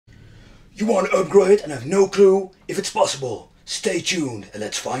You want to upgrade and have no clue if it's possible? Stay tuned and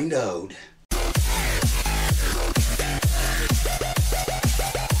let's find out.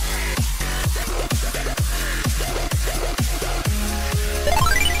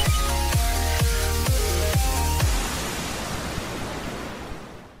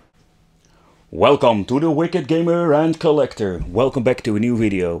 Welcome to the Wicked Gamer and Collector. Welcome back to a new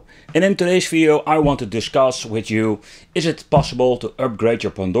video. And in today's video I want to discuss with you, is it possible to upgrade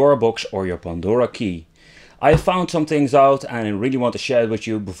your Pandora box or your Pandora key? I found some things out and I really want to share it with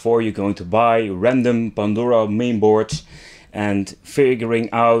you before you're going to buy random Pandora mainboards and figuring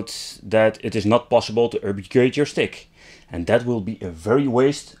out that it is not possible to upgrade your stick. And that will be a very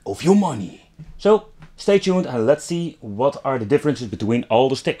waste of your money. So stay tuned and let's see what are the differences between all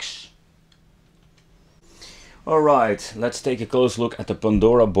the sticks. Alright, let's take a close look at the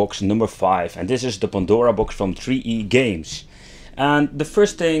Pandora box number 5, and this is the Pandora box from 3E Games. And the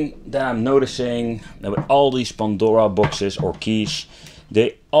first thing that I'm noticing with all these Pandora boxes or keys,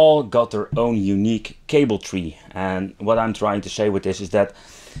 they all got their own unique cable tree. And what I'm trying to say with this is that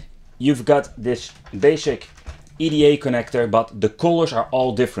you've got this basic EDA connector, but the colors are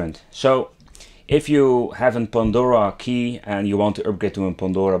all different. So if you have a Pandora key and you want to upgrade to a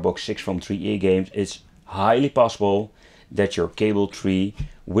Pandora box 6 from 3E Games, it's highly possible that your cable tree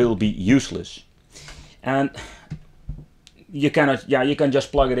will be useless. And you cannot, you can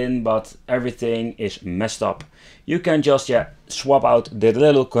just plug it in, but everything is messed up. You can just swap out the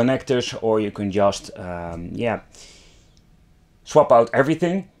little connectors, or you can just swap out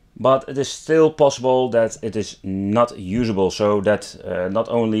everything, but it is still possible that it is not usable, so that not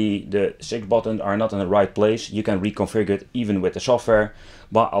only the 6 buttons are not in the right place, you can reconfigure it even with the software,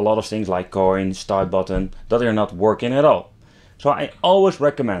 but a lot of things like coin, start button, that are not working at all. So I always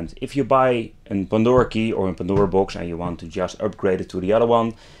recommend, if you buy a Pandora key or a Pandora box and you want to just upgrade it to the other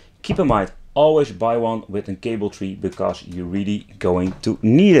one, keep in mind, always buy one with a cable tree, because you're really going to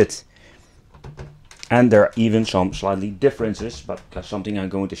need it. And there are even some slightly differences, but that's something I'm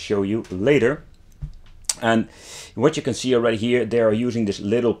going to show you later. And what you can see already here, they are using this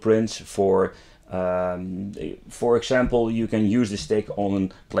little prints for example, you can use the stick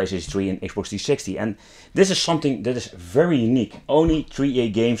on PlayStation 3 and Xbox 360. And this is something that is very unique. Only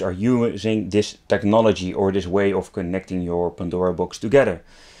 3A Games are using this technology or this way of connecting your Pandora box together.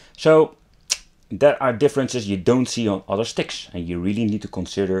 So there are differences you don't see on other sticks, and you really need to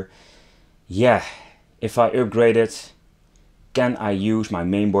consider, if I upgrade it, can I use my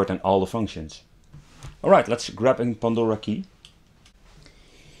mainboard and all the functions? Alright, let's grab a Pandora key.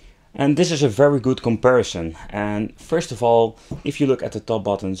 And this is a very good comparison. And first of all, if you look at the top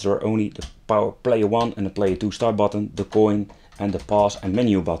buttons, there are only the power player 1 and the player 2 start button, the coin and the pause and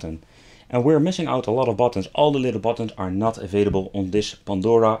menu button. And we're missing out a lot of buttons. All the little buttons are not available on this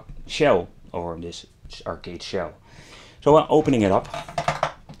Pandora shell, or this arcade shell. So while opening it up,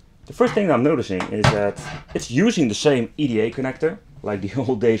 the first thing I'm noticing is that it's using the same EDA connector, like the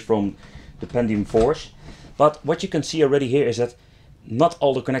old days from the Pentium 4s. But what you can see already here is that not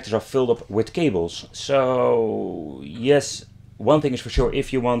all the connectors are filled up with cables. So yes, one thing is for sure,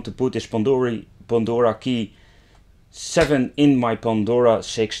 if you want to put this Pandora key 7 in my Pandora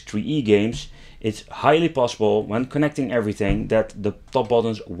 6 3E Games, it's highly possible when connecting everything that the top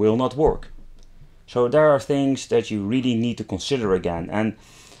buttons will not work. So there are things that you really need to consider again. And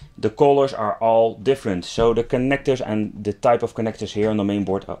the colors are all different, so the connectors and the type of connectors here on the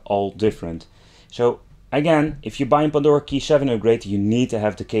mainboard are all different. So again, if you buy a Pandora key 7 upgrade, you need to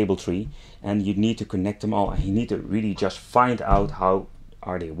have the cable tree and you need to connect them all, and you need to really just find out how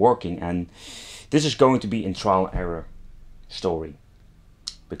are they working. And this is going to be in trial and error story,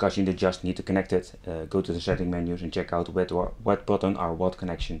 because you just need to connect it, go to the setting menus and check out what button are what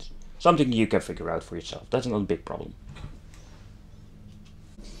connections. Something you can figure out for yourself. That's not a big problem.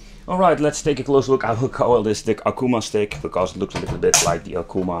 Alright, let's take a close look. I will call this the Akuma stick, because it looks a little bit like the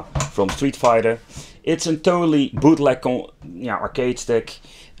Akuma from Street Fighter. It's a totally bootleg arcade stick.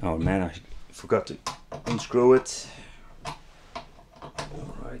 Oh man, I forgot to unscrew it.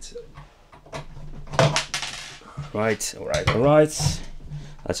 Alright.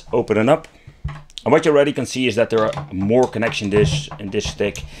 Let's open it up. And what you already can see is that there are more connections in this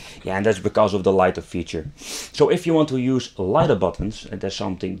stick. Yeah, and that's because of the lighter feature. So if you want to use lighter buttons, and that's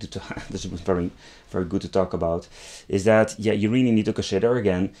something this is very good to talk about, is that you really need to consider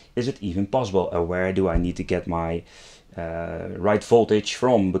again, is it even possible, or where do I need to get my right voltage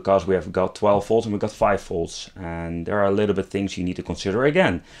from, because we have got 12 volts and we've got 5 volts, and there are a little bit things you need to consider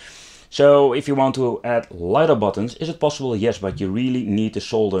again. So if you want to add lighter buttons, is it possible? Yes, but you really need to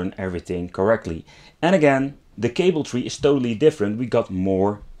solder everything correctly. And again, the cable tree is totally different. We got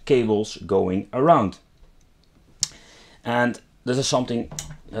more cables going around. And this is something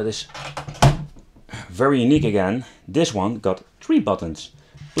that is very unique again. This one got 3 buttons.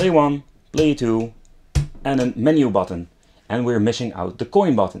 Play 1, play 2 and a menu button. And we're missing out the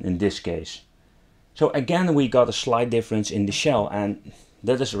coin button in this case. So again we got a slight difference in the shell, and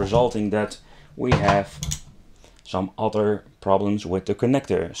that is resulting that we have some other problems with the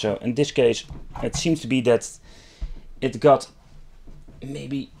connector. So in this case it seems to be that it got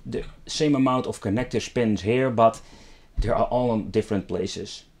maybe the same amount of connector pins here, but they are all in different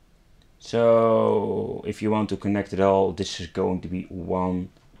places. So if you want to connect it all, this is going to be one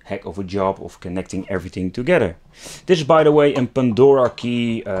heck of a job of connecting everything together. This is, by the way, a Pandora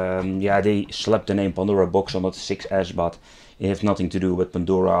key. Yeah, they slapped the name Pandora box on the 6S, but it has nothing to do with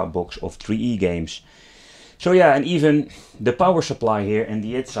Pandora box of 3E games. So yeah, and even the power supply here in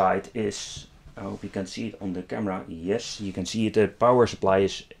the inside is, I hope you can see it on the camera. Yes, you can see it. The power supply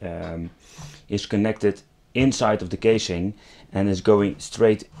is connected inside of the casing and is going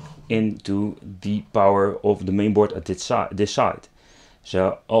straight into the power of the mainboard at this side.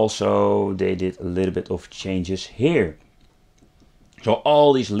 So also they did a little bit of changes here. So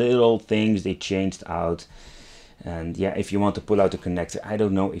all these little things they changed out. And yeah, if you want to pull out the connector, I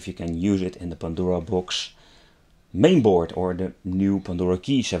don't know if you can use it in the Pandora box mainboard or the new Pandora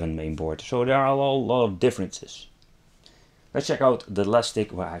Key 7 mainboard. So there are a lot of differences. Let's check out the last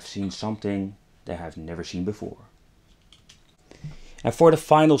stick where I've seen something that I've never seen before. And for the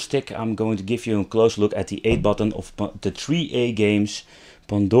final stick, I'm going to give you a close look at the 8 button of the 3A games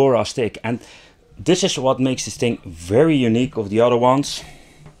Pandora stick. And this is what makes this thing very unique of the other ones.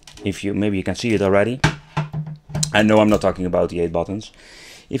 If you, maybe you can see it already. I know I'm not talking about the 8 buttons.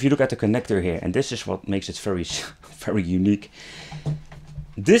 If you look at the connector here, and this is what makes it very, very unique.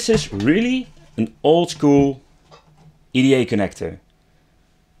 This is really an old school EDA connector.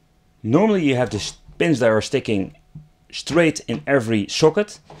 Normally you have the pins that are sticking straight in every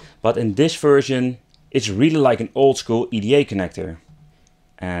socket, but in this version it's really like an old school EDA connector,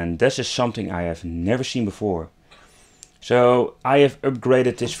 and this is something I have never seen before. So I have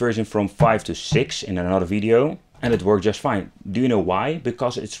upgraded this version from 5 to 6 in another video, and it worked just fine. Do you know why?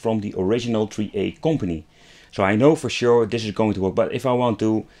 Because it's from the original 3A company, so I know for sure this is going to work. But if I want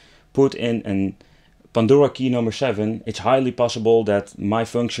to put in a Pandora key number 7, it's highly possible that my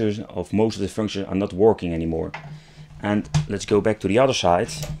functions, of most of the functions, are not working anymore. And let's go back to the other side.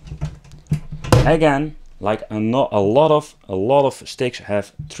 Again, like a lot of sticks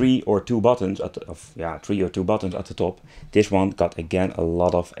have 3 or 2 buttons at the, 3 or 2 buttons at the top. This one got again a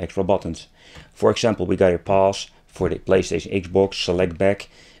lot of extra buttons. For example, we got a pause for the PlayStation, Xbox, select back,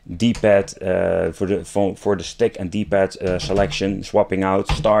 D-pad for the stick and D-pad selection, swapping out,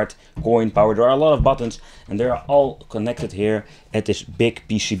 start, coin, power. There are a lot of buttons, and they are all connected here at this big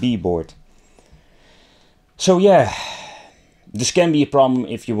PCB board. So yeah, this can be a problem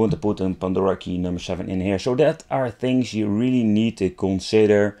if you want to put a Pandora key number 7 in here. So that are things you really need to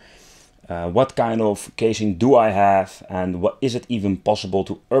consider. What kind of casing do I have, and what is it even possible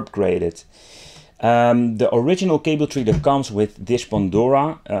to upgrade it? The original cable tree that comes with this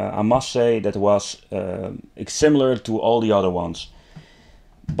Pandora, I must say that was similar to all the other ones.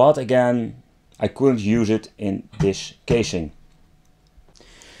 But again, I couldn't use it in this casing.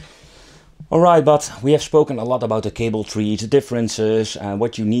 Alright, but we have spoken a lot about the cable trees, the differences, and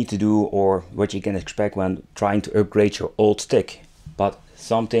what you need to do or what you can expect when trying to upgrade your old stick. But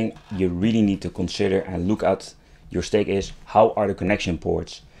something you really need to consider and look at your stick is, how are the connection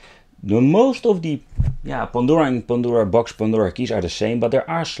ports? Most of the Pandora and Pandora box Pandora keys are the same, but there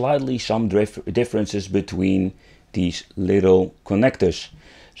are slightly some differences between these little connectors.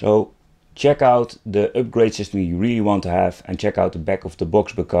 So check out the upgrade system you really want to have, and check out the back of the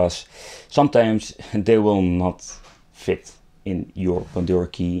box, because sometimes they will not fit in your Pandora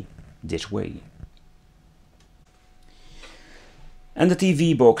key this way. And the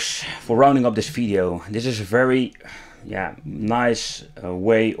TV box, for rounding up this video. This is a very nice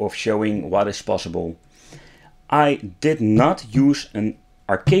way of showing what is possible. I did not use an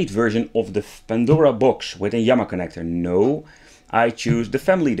arcade version of the Pandora box with a Yama connector. No, I choose the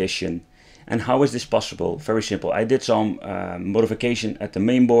family edition. And how is this possible? Very simple. I did some modification at the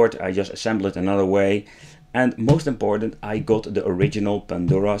main board. I just assembled it another way. And most important, I got the original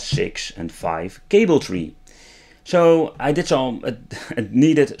Pandora 6 and 5 cable tree. So I did some, it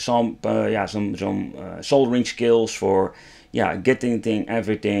needed some soldering skills for getting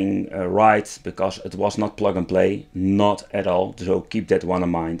everything right, because it was not plug and play, not at all. So keep that one in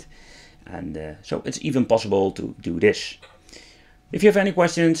mind. And so it's even possible to do this. If you have any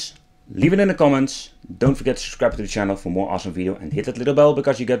questions, Leave it in the comments. Don't forget to subscribe to the channel for more awesome video and hit that little bell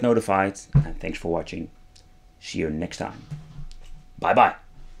because you get notified. And thanks for watching. See you next time. Bye bye.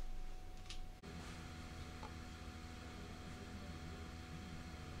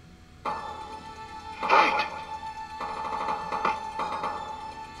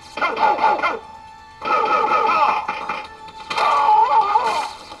 Fight!